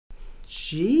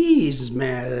Jeez,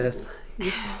 Meredith.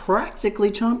 You're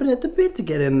practically chomping at the bit to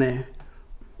get in there.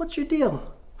 What's your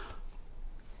deal?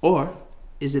 Or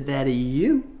is it that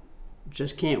you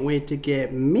just can't wait to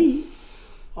get me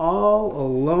all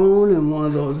alone in one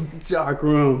of those dark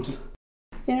rooms?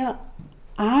 You know,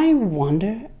 I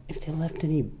wonder if they left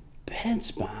any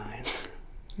beds behind.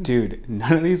 Dude,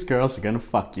 none of these girls are gonna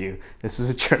fuck you. This is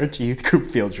a church youth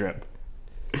group field trip.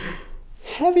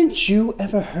 Haven't you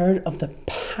ever heard of the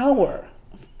power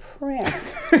of prayer?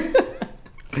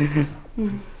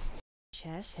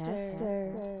 Chester.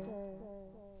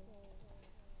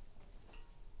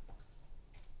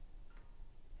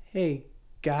 Hey,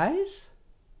 guys?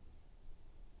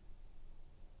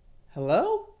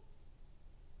 Hello?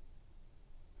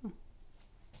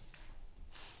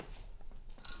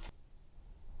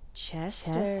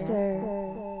 Chester.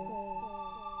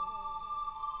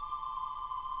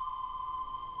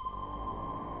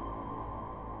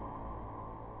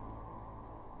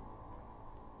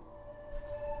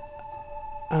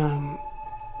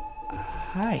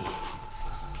 Hi.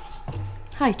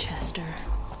 Hi, Chester.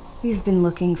 We've been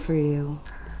looking for you.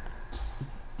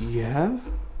 You have?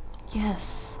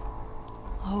 Yes.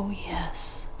 Oh,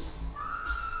 yes.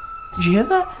 Did you hear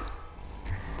that?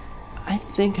 I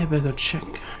think I better go check.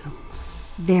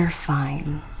 They're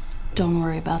fine. Don't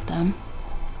worry about them.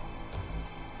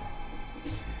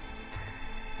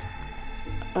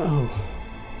 Oh.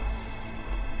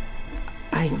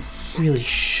 I really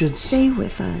should Stay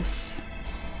with us.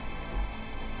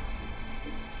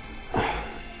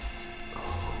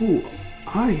 Who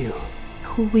are you?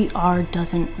 Who we are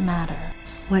doesn't matter.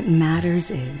 What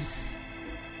matters is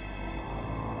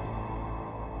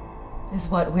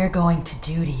what we're going to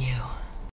do to you.